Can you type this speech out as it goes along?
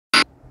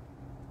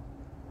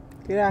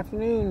Good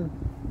afternoon,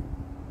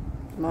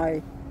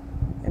 my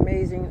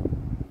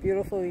amazing,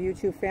 beautiful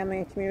YouTube family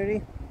and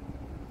community.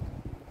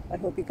 I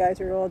hope you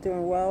guys are all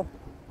doing well.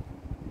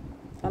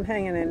 I'm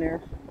hanging in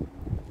there.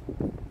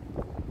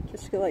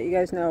 Just to let you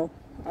guys know,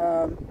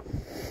 I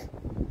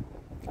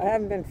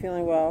haven't been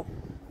feeling well,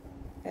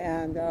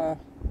 and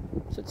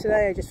so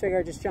today I just figured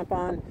I'd just jump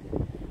on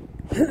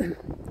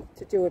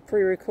to do a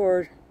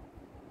pre-record.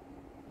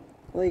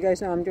 Let you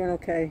guys know I'm doing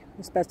okay,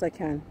 as best I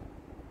can.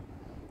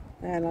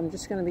 And I'm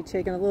just going to be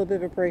taking a little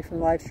bit of a break from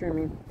live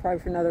streaming,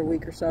 probably for another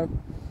week or so,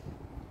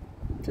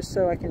 just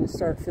so I can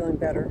start feeling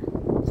better.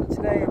 So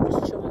today I'm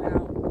just chilling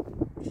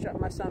out, just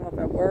dropping my son off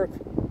at work,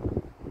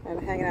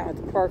 and hanging out at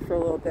the park for a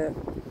little bit.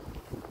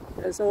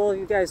 As all of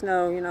you guys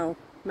know,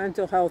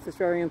 mental health is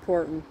very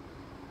important,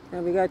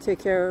 and we got to take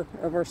care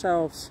of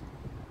ourselves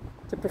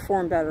to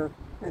perform better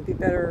and be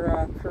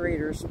better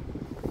creators.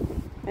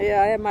 And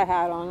yeah, I have my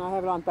hat on. I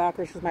have it on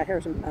backwards because my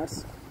hair's a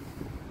mess,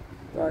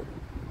 but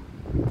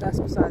that's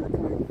beside the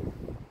point.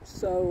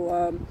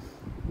 So,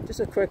 just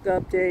a quick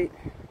update.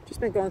 Just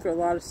been going through a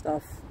lot of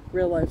stuff,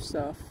 real life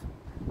stuff,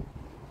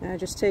 and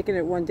just taking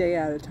it one day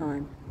at a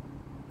time.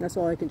 That's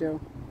all I can do.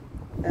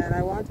 And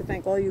I want to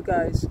thank all you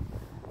guys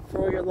for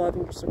all your love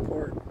and your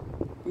support.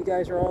 You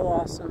guys are all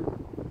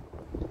awesome,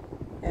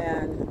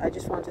 and I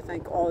just want to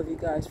thank all of you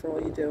guys for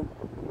all you do,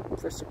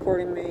 for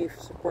supporting me, for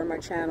supporting my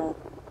channel,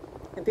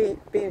 and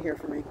being here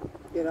for me.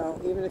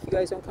 Even if you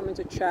guys don't come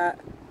into chat,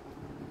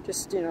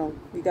 just,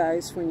 you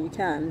guys, when you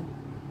can,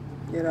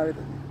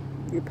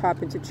 you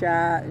pop into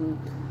chat and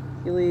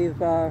you leave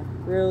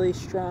really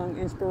strong,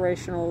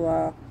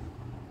 inspirational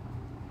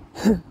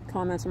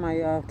comments on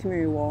my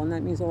community wall, and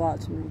that means a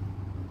lot to me.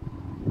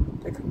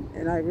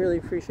 And I really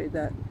appreciate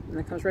that, and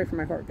that comes right from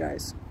my heart,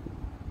 guys.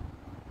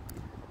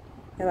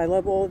 And I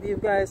love all of you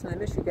guys, and I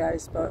miss you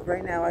guys, but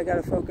right now I got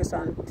to focus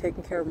on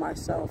taking care of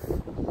myself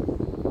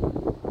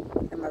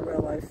in my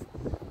real life.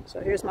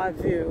 So here's my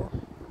view.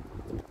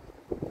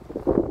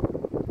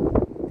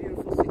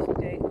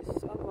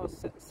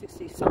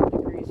 60-something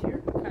degrees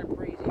here, kind of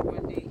breezy,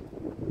 windy,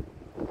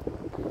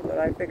 but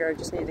I figure I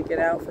just need to get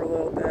out for a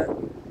little bit,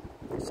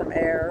 get some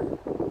air,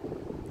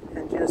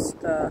 and just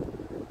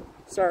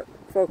start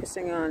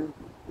focusing on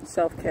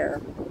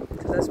self-care,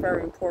 because that's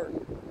very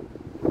important.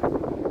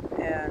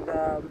 And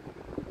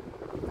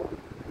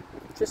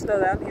just know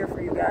that I'm here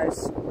for you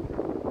guys,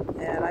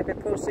 and I've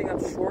been posting up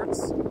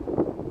shorts,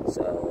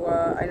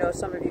 so I know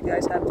some of you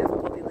guys have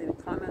difficulty leaving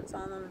comments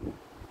on them.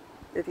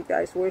 If you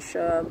guys wish,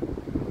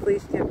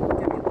 please give me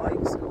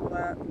likes and all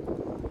that.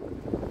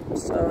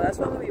 So that's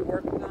what I'm going to be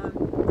working on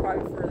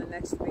probably for the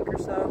next week or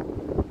so,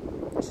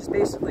 which is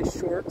basically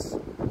shorts.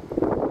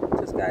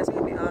 Because guys, I'm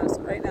going to be honest,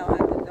 right now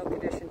I'm in no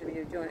condition to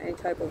be doing any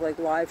type of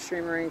live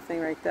stream or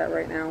anything like that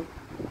right now.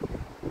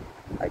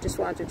 I just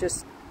want to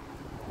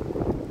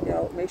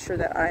make sure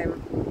that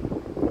I'm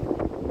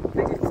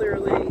thinking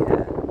clearly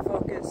and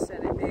focused,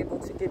 and I'm able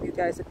to give you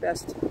guys the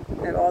best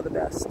and all the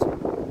best.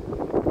 And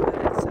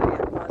sending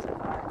out positive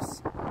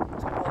vibes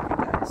to all of you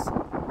guys,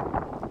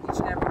 each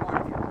and every one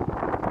of you,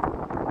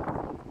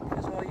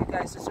 because all you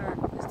guys deserve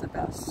is the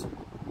best,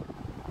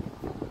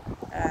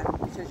 and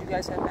because you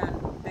guys have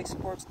been big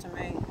supports to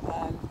me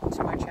and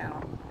to my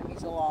channel. It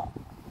means a lot.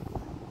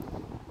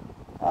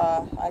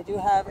 I do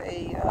have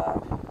a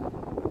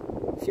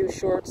few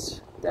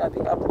shorts that I'll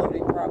be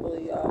uploading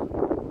probably.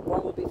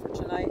 One will be for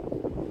tonight,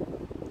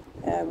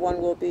 and one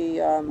will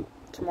be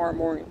tomorrow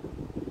morning.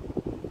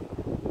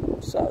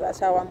 So that's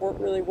how I'm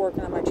really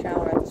working on my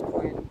channel at this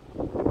point.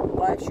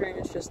 Live stream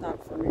is just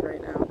not for me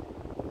right now.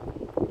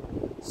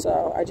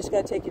 So I just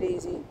got to take it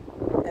easy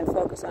and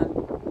focus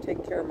on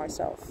taking care of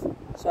myself,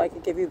 so I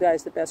can give you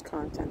guys the best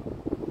content.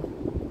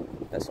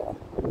 That's all.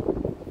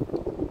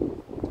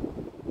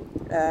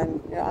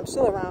 And I'm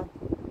still around.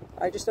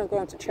 I just don't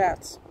go into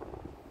chats.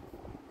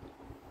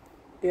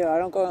 I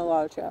don't go in a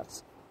lot of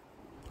chats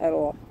at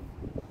all,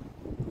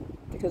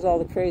 because all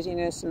the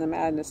craziness and the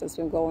madness that's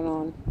been going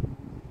on.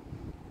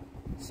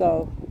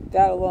 So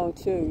that alone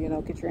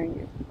too, could drain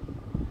you.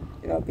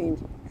 Being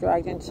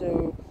dragged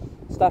into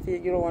stuff you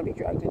don't want to be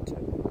dragged into.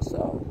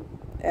 So,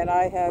 and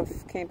I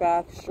have came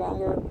back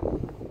stronger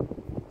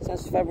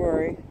since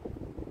February,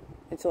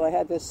 until I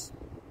had this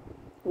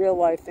real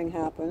life thing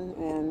happen,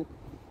 and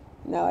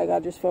now I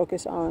gotta just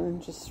focus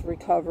on just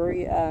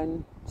recovery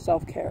and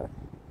self-care.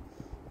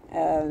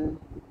 And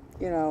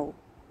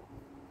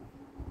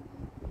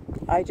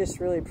I just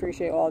really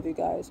appreciate all of you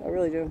guys. I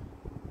really do.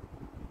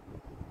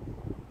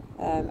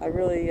 And I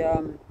really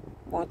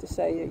want to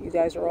say that you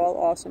guys are all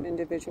awesome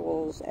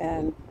individuals,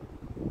 and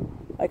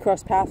I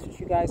cross paths with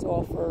you guys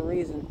all for a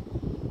reason.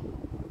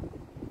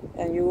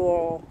 And you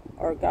all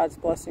are God's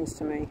blessings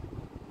to me.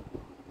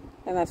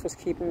 And that's what's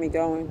keeping me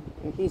going,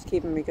 and He's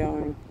keeping me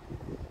going.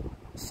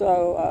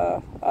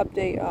 So,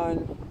 update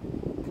on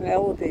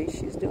Penelope.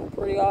 She's doing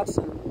pretty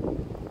awesome.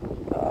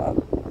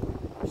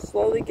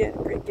 Slowly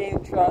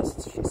gaining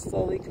trust. She's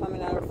slowly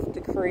coming out of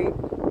the crate.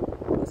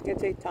 It's going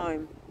to take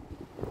time.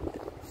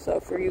 So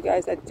for you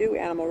guys that do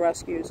animal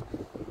rescues,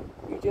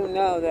 you do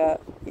know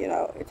that, you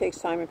know, it takes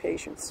time and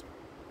patience.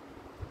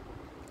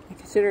 And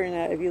considering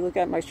that if you look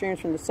at my streams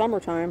from the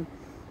summertime,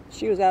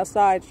 she was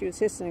outside, she was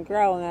hissing and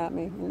growling at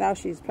me, and now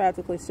she's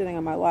practically sitting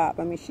on my lap.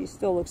 I mean, she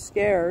still looks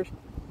scared,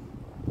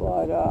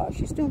 but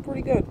she's doing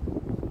pretty good.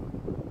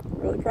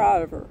 Really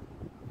proud of her.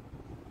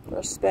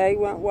 Her spay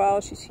went well.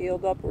 She's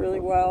healed up really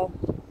well.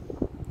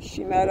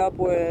 She met up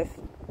with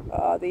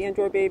the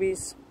indoor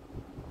babies.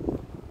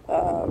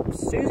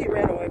 Susie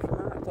ran away from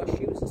her. I thought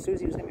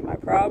Susie was going to be my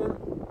problem.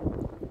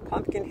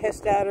 Pumpkin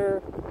hissed at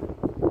her.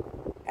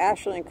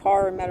 Ashley and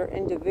Cara met her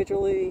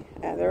individually,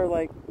 and they're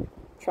like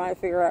trying to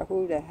figure out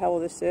who the hell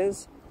this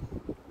is.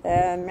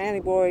 And Manny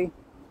Boy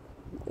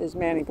is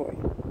Manny Boy.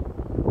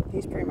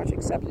 He's pretty much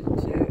accepted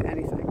to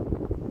anything.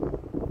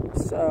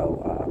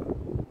 So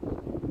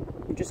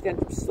we're just going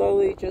to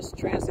slowly just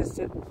transit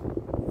it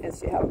and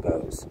see how it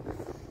goes.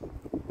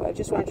 But I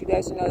just want you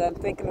guys to know that I'm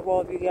thinking of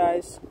all of you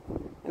guys,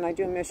 and I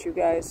do miss you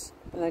guys,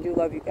 and I do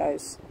love you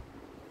guys.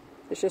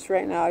 It's just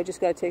right now I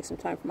just got to take some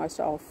time for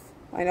myself.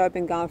 I know I've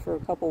been gone for a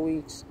couple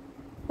weeks,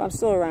 but I'm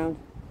still around.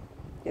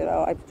 You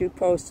know, I do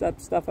post up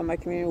stuff on my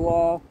community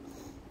wall,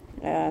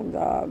 and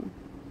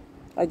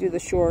I do the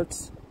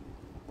shorts.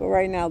 But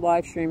right now,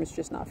 live stream is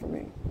just not for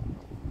me.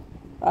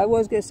 I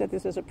was going to set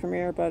this as a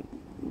premiere, but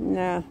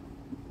nah, I'm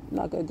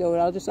not going to do it.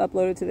 I'll just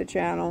upload it to the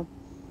channel.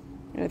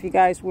 And if you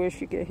guys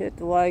wish, you could hit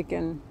the like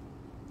and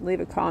leave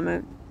a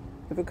comment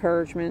of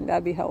encouragement.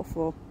 That'd be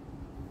helpful.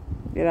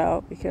 You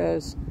know,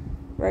 because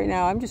right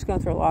now I'm just going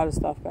through a lot of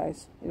stuff,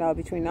 guys. You know,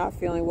 between not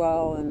feeling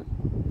well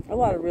and a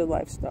lot of real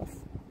life stuff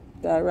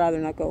that I'd rather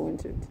not go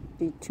into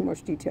too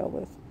much detail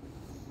with.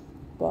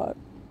 But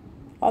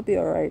I'll be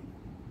alright.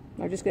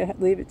 I'm just going to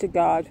leave it to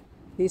God.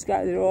 He's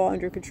got it all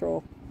under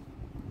control.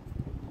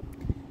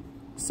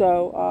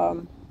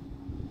 So,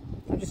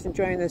 I'm just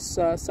enjoying this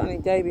sunny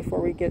day before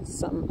we get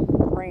some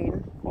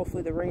rain.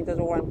 Hopefully the rain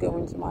doesn't want to go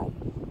into my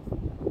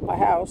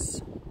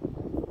house,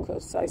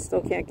 because I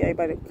still can't get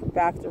anybody to come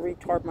back to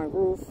retard my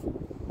roof.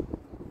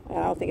 And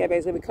I don't think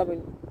anybody's going to be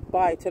coming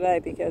by today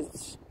because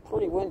it's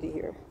pretty windy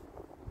here.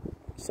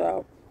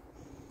 So,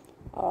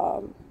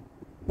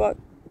 but,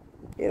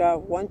 you know,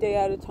 one day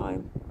at a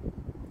time,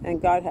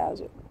 and God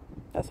has it.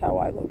 That's how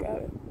I look at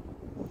it.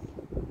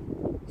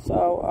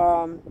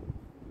 So,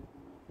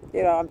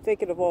 you know, I'm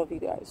thinking of all of you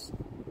guys,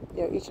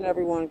 you know, each and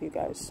every one of you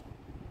guys.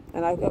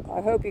 And I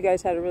hope you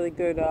guys had a really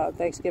good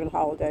Thanksgiving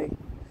holiday.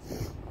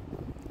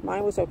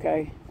 Mine was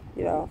okay,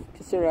 you know,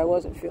 considering I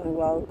wasn't feeling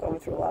well, going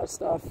through a lot of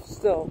stuff,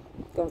 still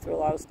going through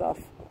a lot of stuff.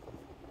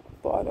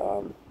 But,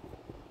 I'm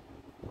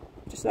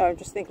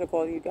just thinking of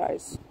all of you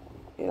guys,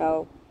 you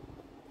know,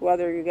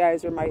 whether you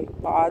guys are my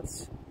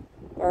mods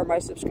or my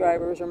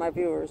subscribers or my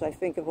viewers, I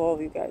think of all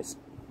of you guys.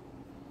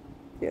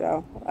 You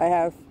know, I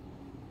have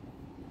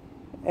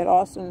an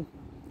awesome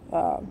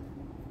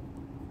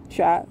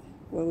chat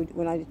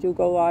when I do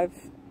go live,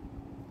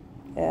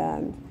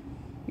 and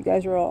you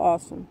guys are all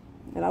awesome.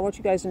 And I want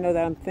you guys to know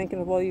that I'm thinking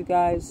of all you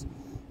guys.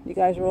 You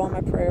guys are all in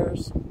my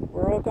prayers.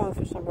 We're all going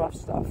through some rough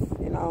stuff,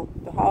 you know.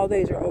 The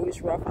holidays are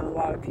always rough on a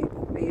lot of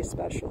people, me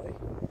especially.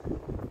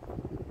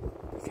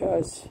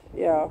 Because,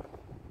 you know,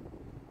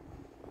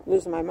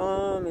 losing my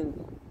mom and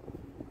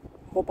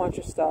a whole bunch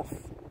of stuff.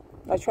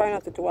 I try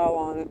not to dwell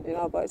on it, you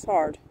know, but it's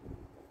hard.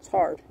 It's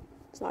hard.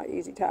 It's not an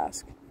easy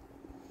task.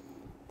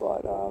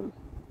 But,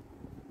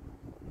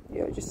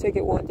 you know, just take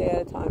it one day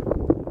at a time.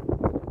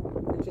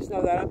 And just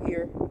know that I'm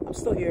here. I'm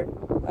still here.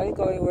 I didn't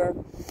go anywhere.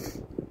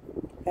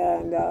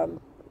 And,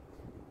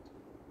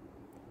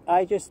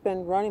 I just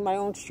been running my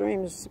own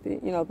streams,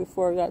 you know,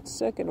 before I got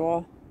sick and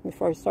all,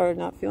 before I started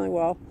not feeling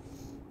well.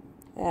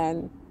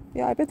 And,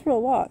 yeah, I've been through a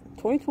lot.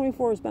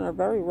 2024 has been a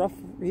very rough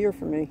year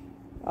for me.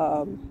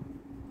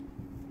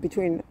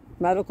 Between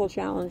medical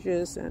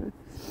challenges and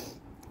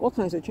all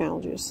kinds of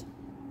challenges.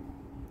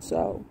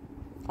 So,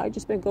 I've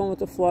just been going with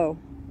the flow.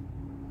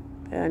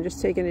 And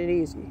just taking it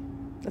easy.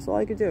 That's all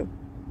I could do.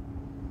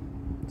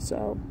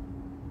 So,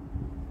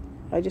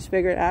 I just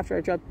figured after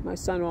I dropped my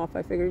son off,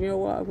 I figured, you know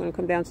what, I'm going to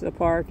come down to the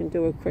park and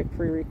do a quick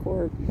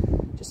pre-record.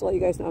 Just to let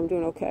you guys know I'm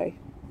doing okay.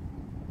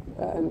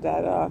 And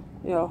that,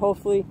 you know,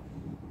 hopefully,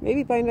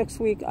 maybe by next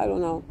week, I don't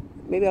know.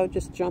 Maybe I'll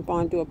just jump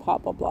on and do a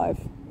pop-up live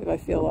if I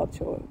feel up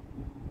to it.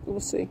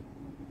 We'll see.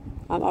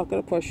 I'm not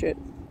going to push it.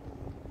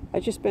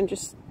 I've just been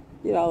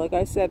you know, like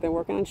I said, been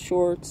working on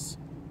shorts.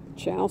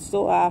 The channel's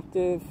still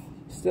active,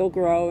 still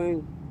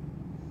growing,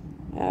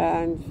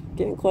 and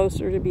getting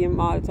closer to being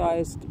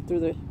monetized through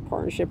the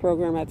partnership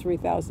program at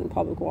 3,000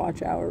 public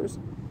watch hours,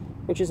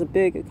 which is a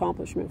big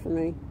accomplishment for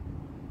me.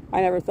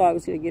 I never thought I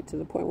was going to get to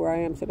the point where I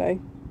am today.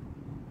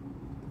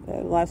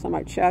 Last time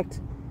I checked,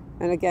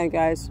 and again,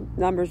 guys,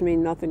 numbers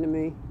mean nothing to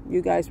me.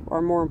 You guys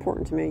are more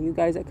important to me. You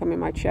guys that come in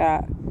my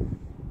chat,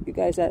 you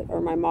guys that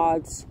are my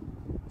mods,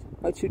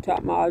 my 2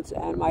 top mods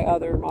and my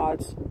other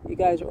mods, you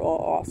guys are all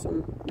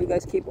awesome. You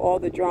guys keep all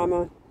the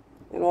drama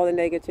and all the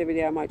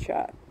negativity out of my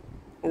chat,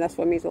 and that's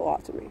what means a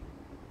lot to me.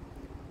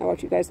 I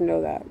want you guys to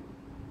know that.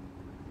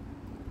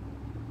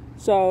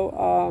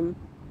 So,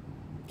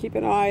 keep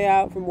an eye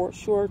out for more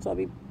shorts. I'll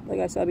be Like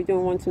I said, I'll be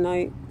doing one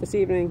tonight, this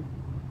evening,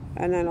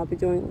 and then I'll be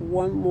doing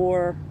one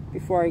more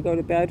before I go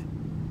to bed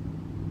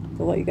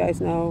to let you guys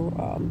know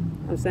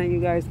I'm sending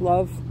you guys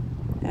love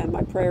and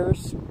my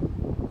prayers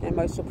and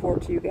my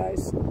support to you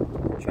guys.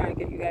 I'm trying to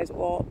get you guys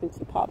all up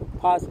into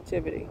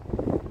positivity,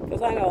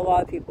 because I know a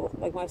lot of people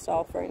like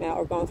myself right now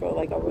are going through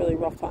like a really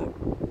rough time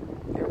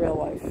in real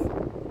life.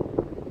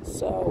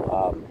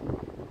 So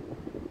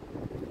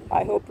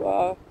I hope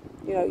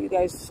you know, you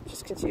guys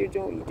just continue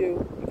doing what you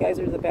do. You guys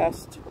are the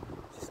best.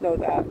 Just know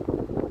that.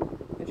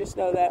 And just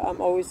know that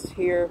I'm always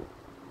here.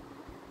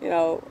 You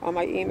know, on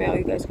my email,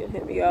 you guys can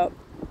hit me up.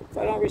 If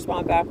I don't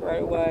respond back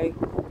right away,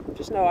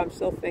 just know I'm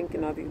still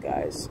thinking of you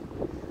guys.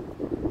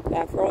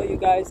 And for all you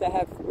guys that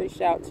have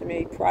reached out to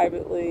me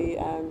privately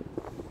and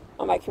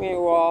on my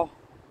community wall,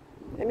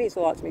 it means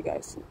a lot to me,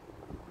 guys.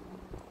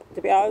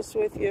 To be honest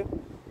with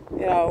you,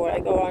 you know, when I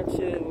go on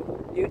to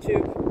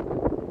YouTube,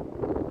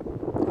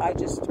 I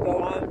just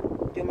go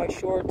on, do my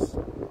shorts,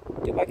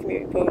 do my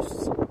community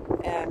posts,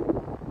 and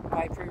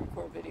my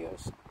pre-record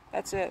videos.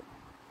 That's it.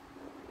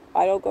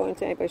 I don't go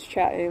into anybody's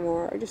chat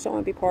anymore. I just don't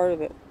want to be part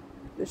of it.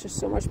 There's just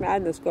so much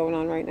madness going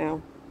on right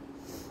now.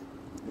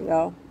 You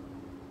know?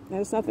 And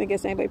it's nothing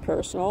against anybody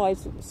personal. I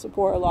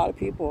support a lot of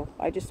people.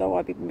 I just don't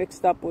want to be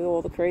mixed up with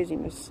all the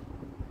craziness.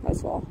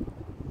 That's all.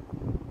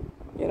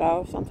 You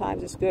know,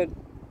 sometimes it's good.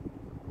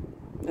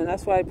 And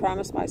that's why I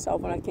promised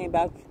myself when I came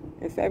back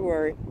in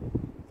February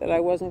that I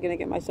wasn't going to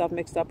get myself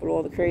mixed up with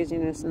all the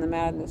craziness and the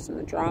madness and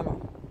the drama.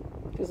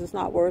 Because it's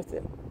not worth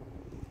it.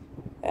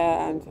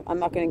 And I'm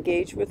not going to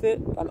engage with it.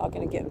 I'm not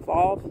going to get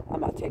involved. I'm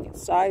not taking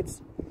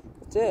sides.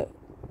 That's it.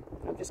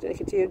 I'm just going to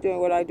continue doing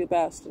what I do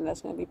best. And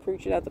that's going to be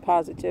preaching out the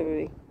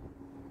positivity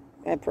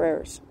and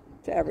prayers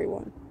to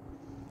everyone.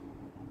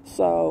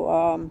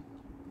 So,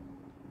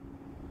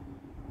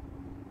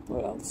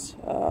 what else?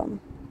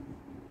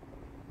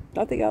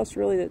 Nothing else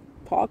really to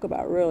talk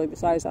about, really,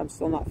 besides I'm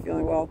still not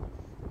feeling well.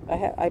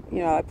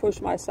 I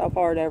push myself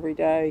hard every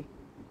day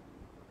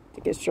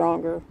to get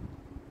stronger.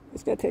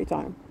 It's going to take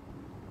time.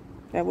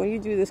 And when you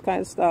do this kind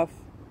of stuff,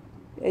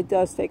 it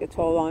does take a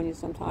toll on you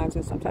sometimes.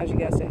 And sometimes you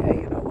got to say, hey,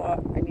 you know what?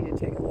 I need to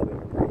take a little bit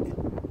of a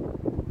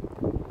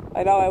break.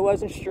 I know I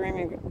wasn't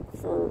streaming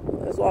for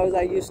as long as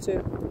I used to.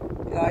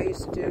 You know, I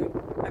used to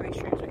do how many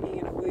streams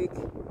in a week.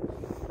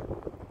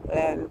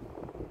 And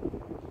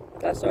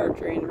that started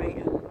draining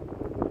me. And,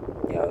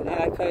 you know, then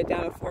I cut it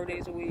down to 4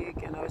 days a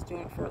week. And I was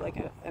doing it for like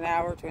an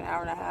hour to an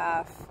hour and a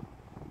half.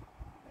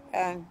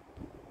 And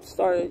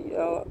started, you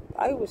know,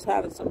 I just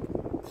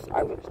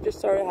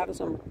started having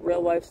some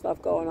real life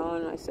stuff going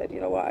on, and I said, you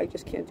know what, I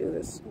just can't do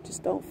this. I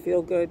just don't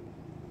feel good.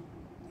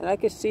 And I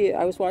could see it.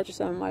 I was watching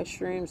some of my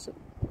streams,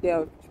 you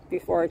know,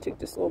 before I took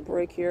this little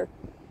break here,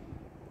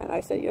 and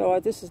I said, you know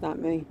what, this is not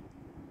me.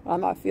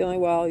 I'm not feeling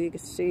well. You can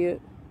see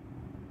it.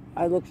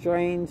 I look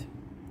drained.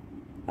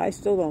 I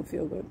still don't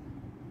feel good.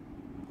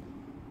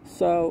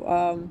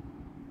 So,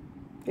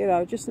 you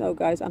know, just know,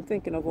 guys, I'm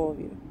thinking of all of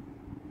you.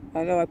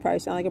 I know I probably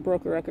sound like a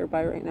broken record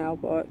by right now,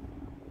 but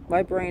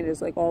my brain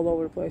is like all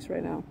over the place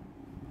right now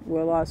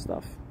with a lot of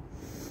stuff.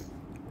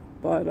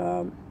 But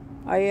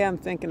I am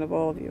thinking of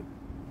all of you,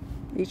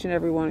 each and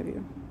every one of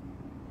you.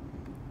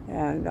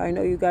 And I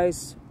know you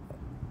guys,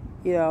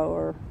 you know,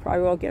 are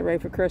probably all getting ready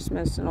for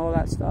Christmas and all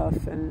that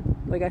stuff. And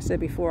like I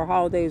said before,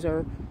 holidays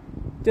are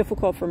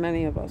difficult for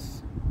many of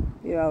us.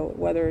 You know,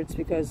 whether it's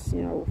because,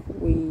 you know,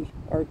 we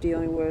are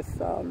dealing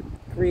with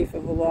grief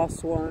of a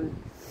lost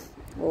one,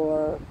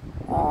 or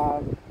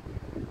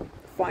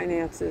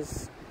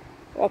finances,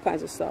 all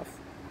kinds of stuff.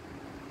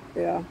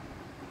 Yeah.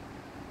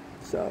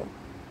 So,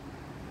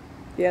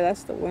 yeah,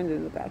 that's the wind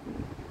in the back of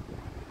me.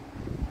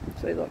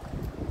 So look,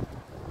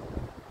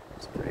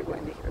 it's pretty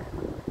windy here.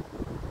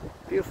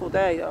 Beautiful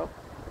day though,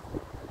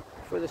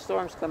 before the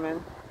storms come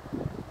in.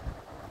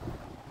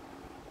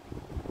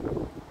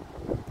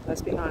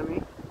 That's behind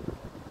me.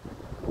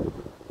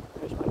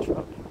 There's my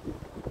truck.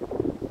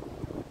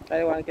 I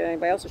didn't want to get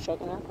anybody else's truck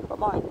in there but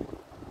mine.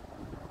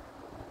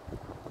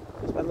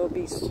 There's my little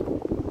beast.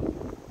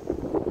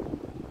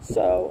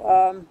 So,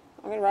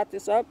 I'm going to wrap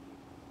this up,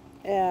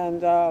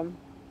 and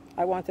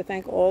I want to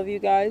thank all of you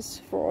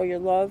guys for all your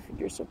love,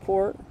 your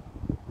support,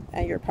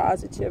 and your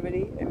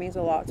positivity. It means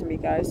a lot to me,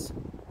 guys.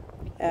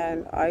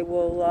 And I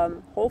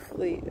will,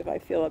 hopefully, if I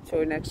feel up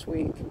to it next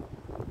week,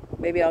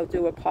 maybe I'll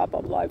do a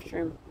pop-up live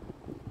stream.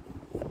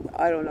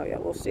 I don't know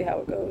yet. We'll see how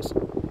it goes.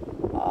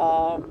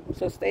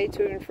 So stay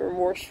tuned for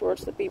more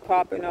shorts to be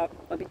popping up.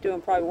 I'll be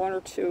doing probably 1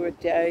 or 2 a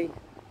day.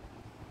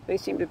 They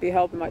seem to be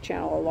helping my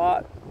channel a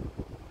lot.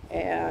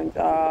 And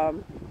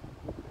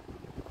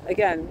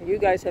again, you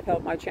guys have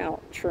helped my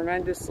channel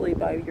tremendously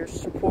by your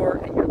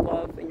support and your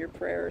love and your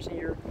prayers and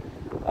your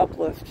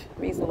uplift. It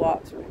means a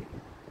lot to me.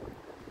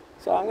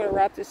 So I'm going to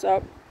wrap this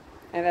up.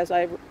 And as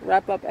I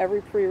wrap up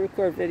every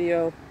pre-record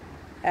video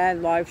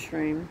and live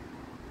stream,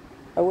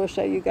 I wish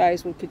that you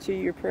guys would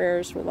continue your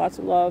prayers for lots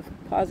of love,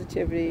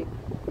 positivity,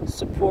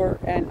 support,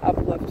 and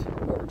uplift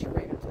over to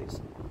Raven,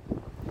 please.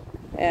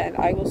 And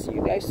I will see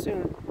you guys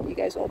soon. You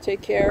guys all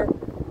take care,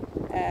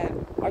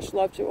 and Much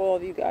love to all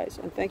of you guys,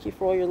 and thank you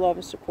for all your love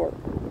and support.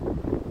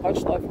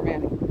 Much love from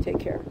Annie. Take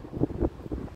care.